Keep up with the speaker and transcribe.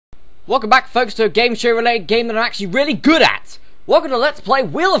Welcome back, folks, to a game show related game that I'm actually really good at. Welcome to Let's Play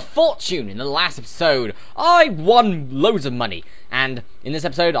Wheel of Fortune. In the last episode, I won loads of money, and in this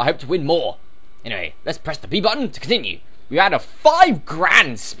episode, I hope to win more. Anyway, let's press the B button to continue. We add a 5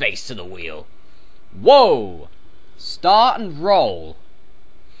 grand space to the wheel. Whoa! Start and roll.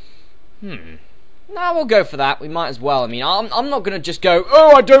 Now we'll go for that. We might as well. I mean, I'm not gonna just go,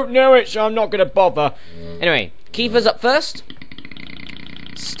 oh, I don't know it, so I'm not gonna bother. Anyway, Keifer's up first.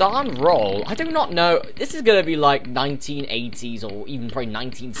 Start and roll. I do not know. This is gonna be like 1980s or even probably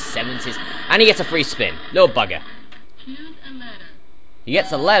 1970s. And he gets a free spin. Little bugger. Choose a letter. He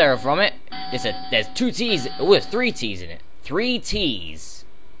gets a letter from it. There's 2 T's. Oh, there's 3 T's in it. 3 T's.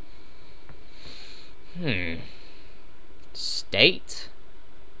 State?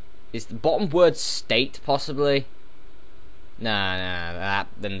 Is the bottom word state, possibly? Nah,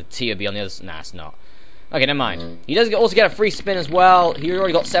 then the T would be on the other. Nah, it's not. Okay, never mind. He does also get a free spin as well. He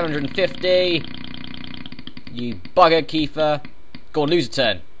already got 750. You bugger, Keifer. Go on, lose a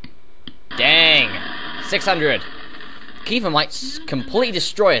turn. Dang. 600. Keifer might completely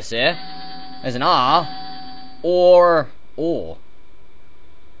destroy us here. There's an R. Or.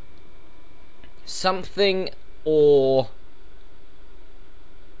 Something or.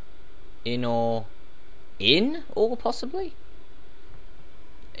 In or possibly?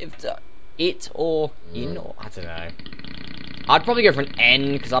 It or in or I don't know. I'd probably go for an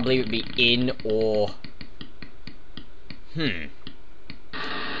N because I believe it'd be in or. This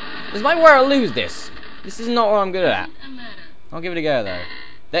might be where I lose this. This is not what I'm good at. I'll give it a go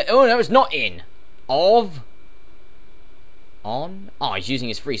though. Oh no, it's not in. Of. On. Oh, he's using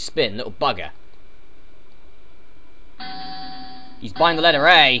his free spin, little bugger. He's buying the letter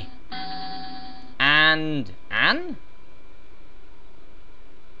A. And An?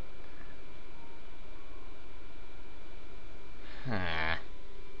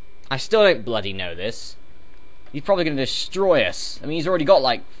 I still don't bloody know this. He's probably going to destroy us. I mean, he's already got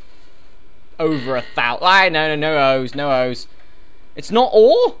like over 1,000. No O's, no O's. It's not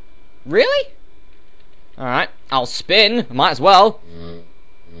or? Really? Alright, I'll spin. Might as well.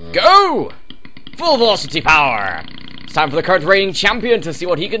 Go! Full velocity power! It's time for the current reigning champion to see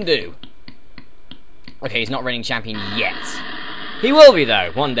what he can do. Okay, he's not reigning champion yet. He will be,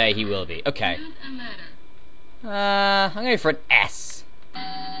 though. One day he will be. Okay. I'm going to go for an S.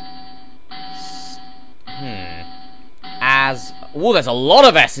 As... Oh, there's a lot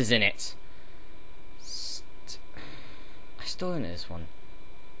of S's in it. I still don't know this one.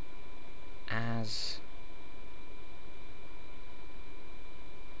 As...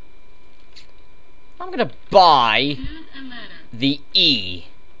 I'm going to buy the E.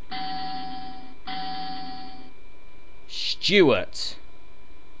 Stuart.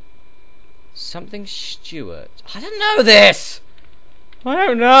 Something Stuart. I don't know this! I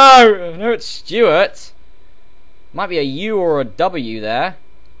don't know! I know it's Stuart. Might be a U or a W there.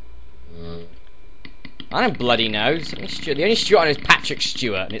 I don't bloody know. Something Stuart. The only Stuart I know is Patrick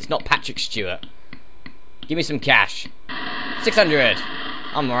Stewart, and it's not Patrick Stewart. Give me some cash. 600.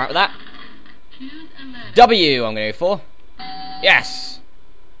 I'm alright with that. W I'm going to go for. Yes!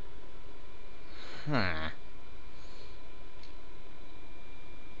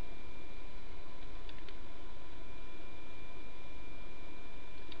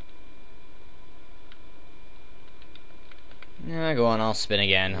 Yeah, go on, I'll spin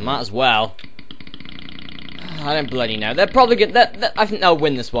again. I might as well. I don't bloody know. They're probably good. I think they'll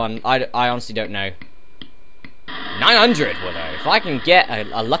win this one. I honestly don't know. 900, will they? If I can get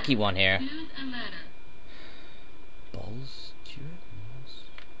a lucky one here. Balls?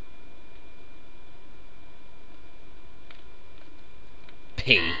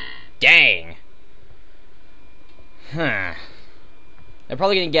 P. Dang. They're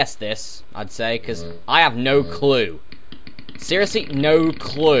probably going to guess this, I'd say, because I have no clue. Seriously, no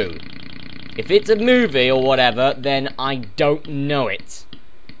clue. If it's a movie or whatever, then I don't know it.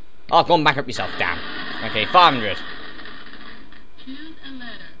 Oh, go on, back up yourself, damn. Okay, 500. Choose a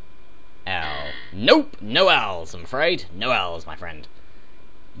letter. L. Nope, no L's, I'm afraid. No L's, my friend.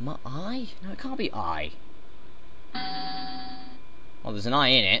 I? No, it can't be I. Well, there's an I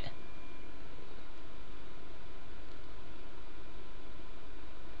in it.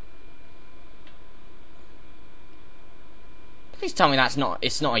 Please tell me that's not.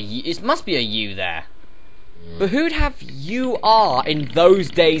 It's not a U. It must be a U there. But who'd have UR in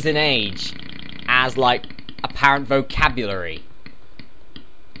those days and age as like apparent vocabulary?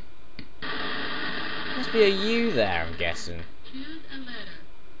 Must be a U there, I'm guessing. Choose a letter.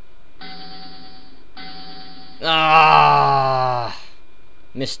 Ah,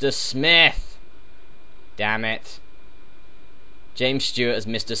 Mr. Smith. Damn it. James Stewart as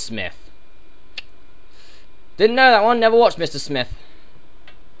Mr. Smith. Didn't know that one. Never watched Mr. Smith.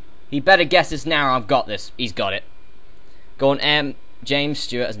 He better guess this now. I've got this. He's got it. Go on, James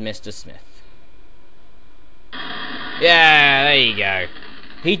Stewart as Mr. Smith. Yeah, there you go.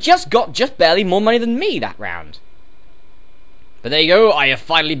 He just got barely more money than me that round. But there you go. I have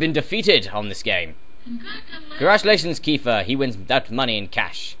finally been defeated on this game. Congratulations, Keifer. He wins that money in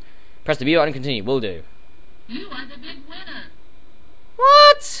cash. Press the B button and continue. Will do. You are the big winner.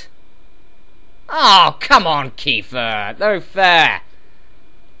 What? Oh, come on, Keifer. No fair.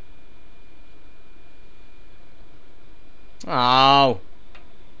 Oh.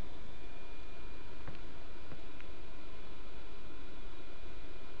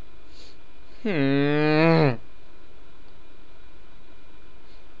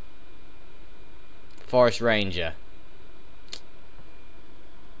 Forest Ranger.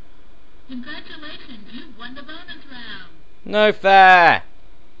 Congratulations, you won the bonus round. No fair.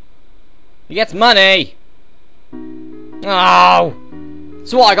 He gets money. Oh.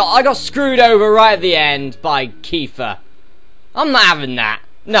 So what, I got screwed over right at the end by Keifer. I'm not having that.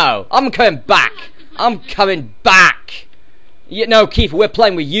 No, I'm coming back. I'm coming back. No, Keifer, we're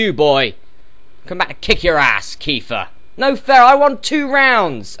playing with you, boy. Come back to kick your ass, Keifer. No fair, I won 2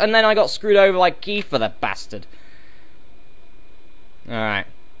 rounds. And then I got screwed over like Keifer, that bastard. Alright.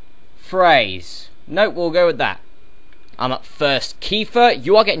 Phrase. Nope, we'll go with that. I'm up first. Keifer,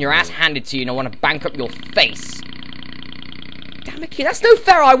 you are getting your ass handed to you and I want to bankrupt your face. Damn it, Keifer, that's no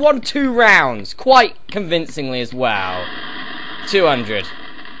fair. I won 2 rounds. Quite convincingly as well. 200.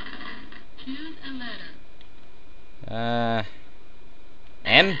 Choose a letter.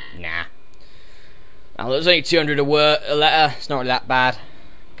 M? Nah. Now, there's only 200 a letter. It's not really that bad.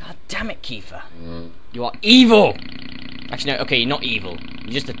 God damn it, Keifer. You are evil. Actually, no, okay, you're not evil.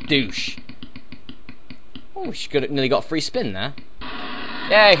 You're just a douche. Oh, she nearly got a free spin there.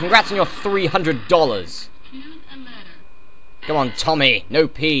 Yay, congrats on your $300. Choose a letter. Come on, Tommy. No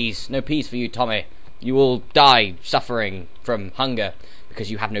peas. No peas for you, Tommy. You will die suffering from hunger because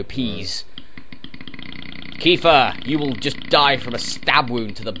you have no peas. Keifer, you will just die from a stab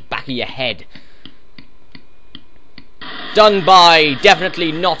wound to the back of your head. Done by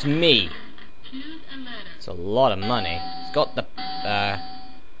definitely not me. Choose a letter. It's a lot of money. It's got the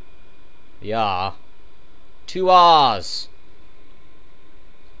R. 2 R's.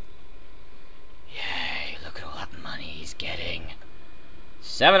 Yay, look at all that money he's getting.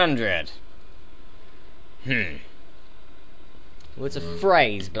 700. Well, it's a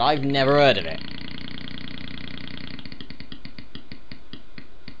phrase, but I've never heard of it.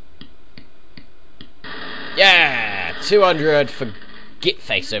 Yeah, 200 for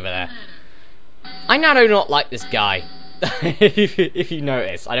Gitface over there. I now do not like this guy. if you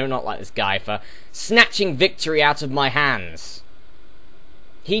notice, I do not like this guy for snatching victory out of my hands.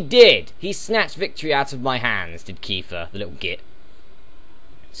 He did. He snatched victory out of my hands, did Keifer, the little git.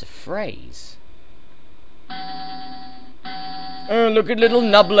 It's a phrase. Oh, look at little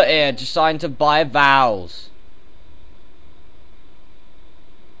Nubbler here, deciding to buy vowels.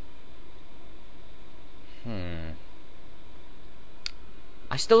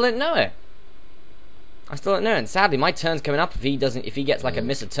 I still don't know it. I still don't know it, and sadly my turn's coming up if he gets like a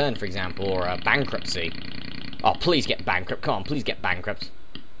miss a turn, for example, or a bankruptcy. Oh, please get bankrupt. Come on, please get bankrupt.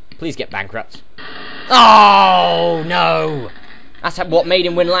 Please get bankrupt. Oh, no! That's what made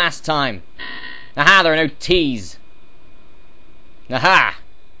him win last time. Aha, there are no T's. Aha!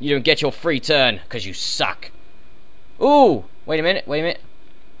 You don't get your free turn, because you suck. Ooh! Wait a minute.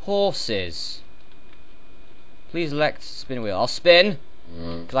 Horses. Please elect spin wheel. I'll spin.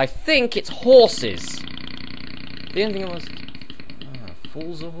 Because I think it's horses. The only thing it was...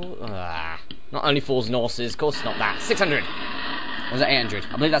 fools or horses? Not only fools and horses. Of course it's not that. 600. Or was that 800?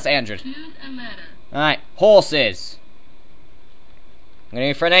 I believe that's 800. Choose a letter. Alright, horses. I'm going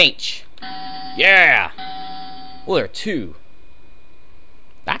to go for an H. Yeah! Oh, there are 2.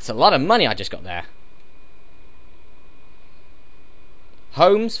 That's a lot of money I just got there.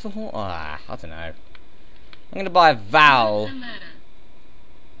 Homes for horse? I don't know. I'm going to buy a vowel. Choose a letter.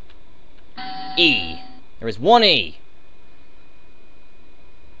 E. There is 1 E.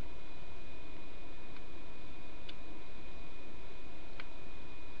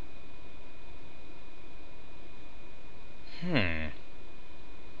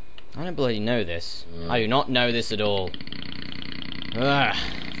 I don't bloody know this. I do not know this at all. Ugh.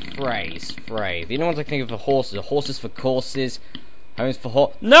 Phrase. The only ones I can think of for horses are horses for courses, homes for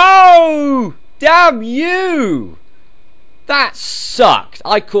horse. No! Damn you! That sucked.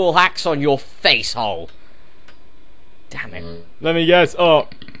 I call hacks on your face hole. Damn it. Let me guess. Oh.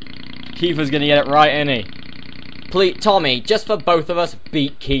 Keifer's gonna get it right, ain't he? Please, Tommy, just for both of us,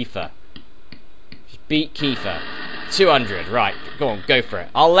 beat Keifer. Just beat Keifer. 200, right. Go on, go for it.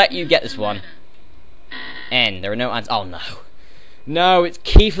 I'll let you get this one. N, there are no answers. Oh, no. No, it's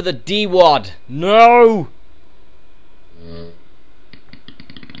Keifer the D-Wad. No!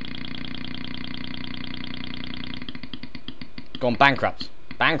 Go on, bankrupt.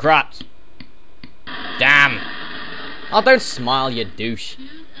 Bankrupt! Damn! Oh, don't smile, you douche. Choose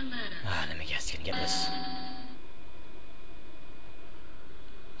a letter. Let me guess, you can get this.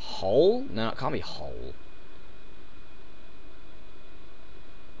 Hole? No, it can't be hole.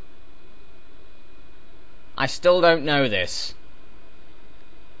 I still don't know this.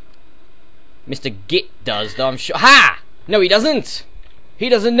 Mr. Git does, though I'm sure. Ha! No, he doesn't! He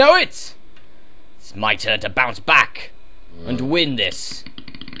doesn't know it! It's my turn to bounce back and win this.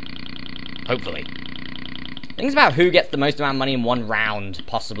 Hopefully. Things about who gets the most amount of money in one round,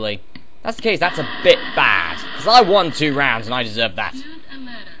 possibly. If that's the case, that's a bit bad. Because I won 2 rounds and I deserve that. Choose a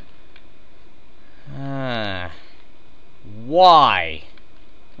letter. Y.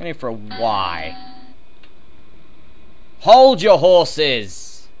 I'm going for a Y. Hold your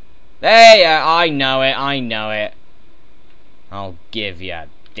horses. There, I know it, I know it. I'll give you.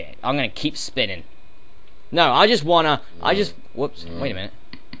 I'm going to keep spinning. No, I just want to. Whoops, wait a minute.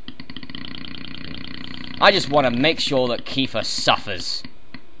 I just want to make sure that Keifer suffers.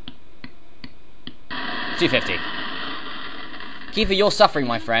 250. Keifer, you're suffering,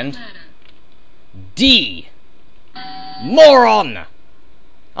 my friend. D. Moron!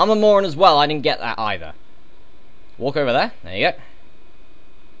 I'm a moron as well. I didn't get that either. Walk over there. There you go.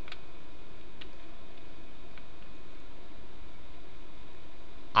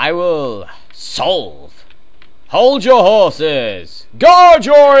 I will solve. Hold your horses. Guard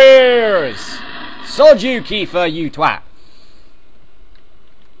your ears. Sod you, Keifer, you twat.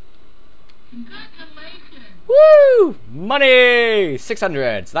 Congratulations. Woo! Money!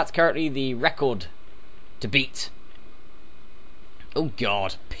 600. So that's currently the record to beat. Oh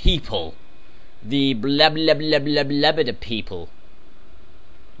god, people. The blah blah blah blah blah blah people.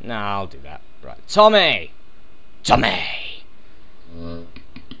 No, I'll do that. Right. Tommy! Tommy!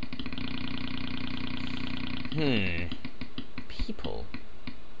 People.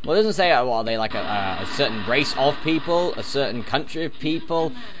 Well, it doesn't say, are they like a certain race of people, a certain country of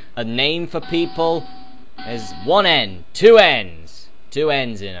people, a name for people. There's 1 N, 2 N's. 2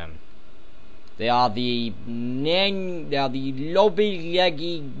 N's in them. They are the lobby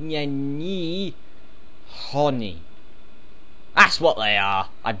honey. That's what they are.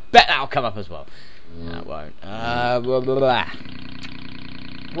 I bet that'll come up as well. No, it won't. Blah, blah, blah.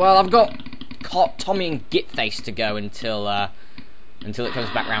 Well, I've got Tommy and Gitface to go until it comes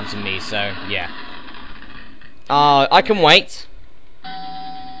back round to me. So yeah. I can wait.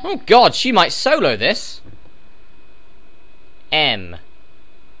 Oh God, she might solo this. M.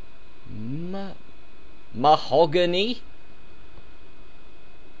 Mahogany.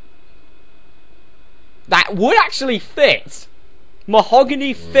 That would actually fit.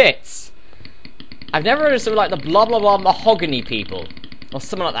 Mahogany fits. I've never heard of something like the blah blah blah mahogany people. Or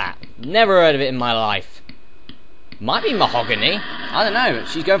something like that. Never heard of it in my life. Might be mahogany. I don't know.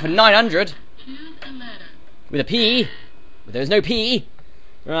 She's going for 900. Choose a letter. With a P. But there's no P.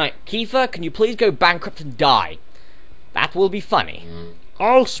 Right. Keifer, can you please go bankrupt and die? That will be funny.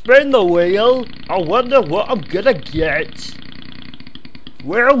 I'll spin the wheel. I wonder what I'm gonna get.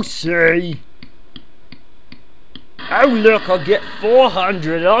 We'll see. Oh look, I'll get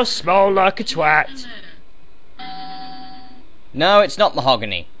 400. I'll smell like a twat. No, it's not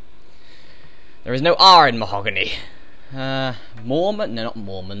mahogany. There is no R in mahogany. Mormon? No, not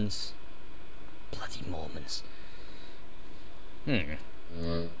Mormons. Bloody Mormons.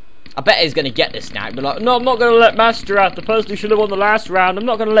 I bet he's going to get this now. He'll be like, No, I'm not going to let Masterath, the person who should have won the last round, I'm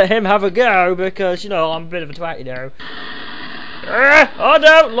not going to let him have a go because, you know, I'm a bit of a twat, you know. I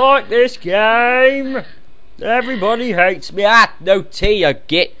don't like this game. Everybody hates me. no T, you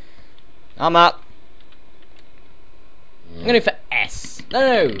git. I'm up. I'm going to go for S.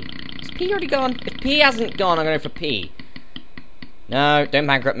 No. Is P already gone? If P hasn't gone, I'm going to go for P. No, don't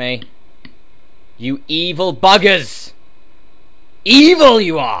bankrupt me. You evil buggers. Evil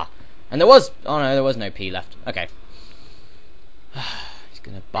you are. And there was... Oh no, there was no P left. Okay. She's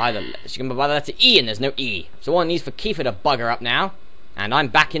going to buy the letter E and there's no E. So all it needs for Keifer to bugger up now. And I'm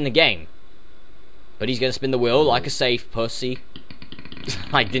back in the game. But he's going to spin the wheel like a safe pussy.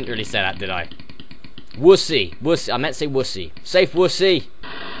 I didn't really say that, did I? Wussy. Wussy. I meant to say wussy. Safe wussy.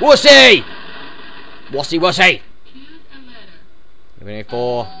 Wussy! Wussy wussy! Choose a letter. We're going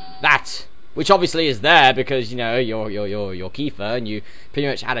for that. which obviously is there because you know you're Keifer, and you pretty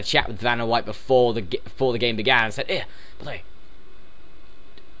much had a chat with Vanna White before the game began and said, "Yeah, but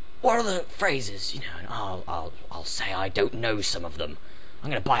what are the phrases? You know, and I'll say I don't know some of them. I'm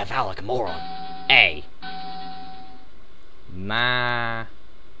gonna buy a vowel like a moron. A.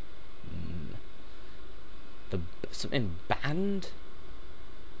 Something band?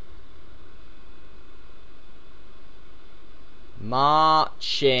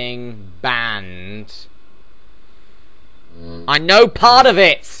 Marching band. I know part of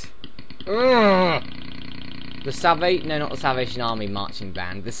it! Ugh. No, not the Salvation Army marching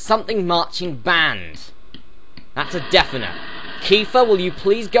band. There's something marching band. That's a definite. Keifer, will you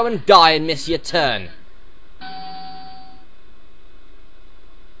please go and die and miss your turn?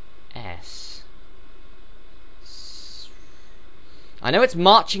 S. I know it's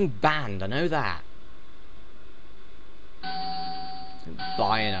marching band. I know that.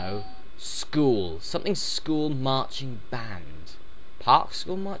 Bino. School. Something school marching band. Park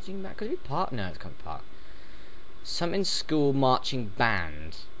school marching band? Could it be park? No, it's called park. Something school marching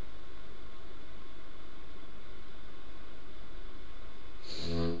band.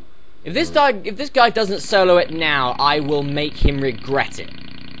 If this guy doesn't solo it now, I will make him regret it.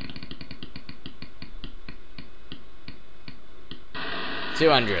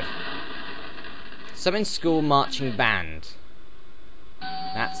 200. Something school marching band.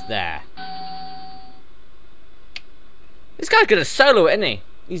 That's there. This guy's gonna solo it, isn't he?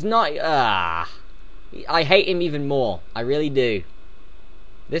 He's not. I hate him even more. I really do.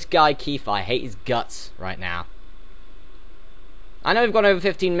 This guy, Keifer, I hate his guts right now. I know we've gone over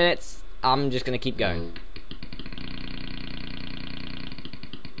 15 minutes. I'm just gonna keep going.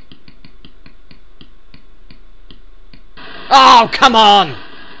 Oh, come on!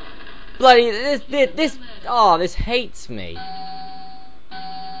 Bloody this hates me.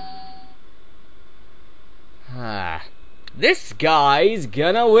 This guy's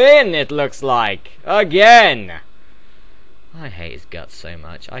gonna win, it looks like. Again! I hate his guts so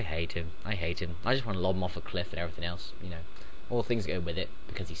much. I hate him. I hate him. I just want to lob him off a cliff and everything else, you know. All things go with it,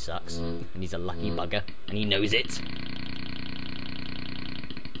 because he sucks. And he's a lucky bugger. And he knows it.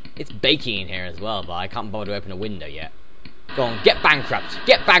 It's baking in here as well, but I can't bother to open a window yet. Go on, get bankrupt.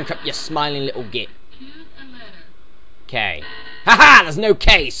 Get bankrupt, you smiling little git. Choose a letter. K. Haha, there's no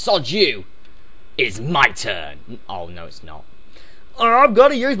K, sod you. It's my turn. Oh, no, it's not. I'm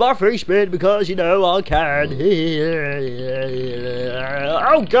gonna use my free spin because, you know, I can.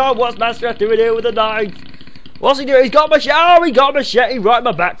 Oh god, what's Masterath doing here with a knife? What's he doing? He's got machete. Oh, he got machete right in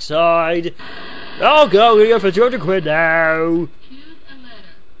my backside. Oh god, we're gonna go for 200 quid now. Choose a letter.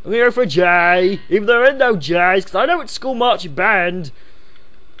 I'm gonna go for a J, even though there ain't no J's, because I know it's school marching band.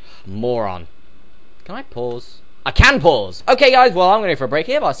 Moron. Can I pause? I can pause. Okay, guys, well, I'm going to go for a break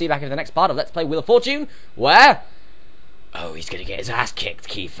here, but I'll see you back in the next part of Let's Play Wheel of Fortune, where... Oh, he's going to get his ass kicked,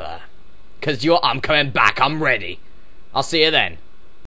 Keifer. Because I'm coming back, I'm ready. I'll see you then.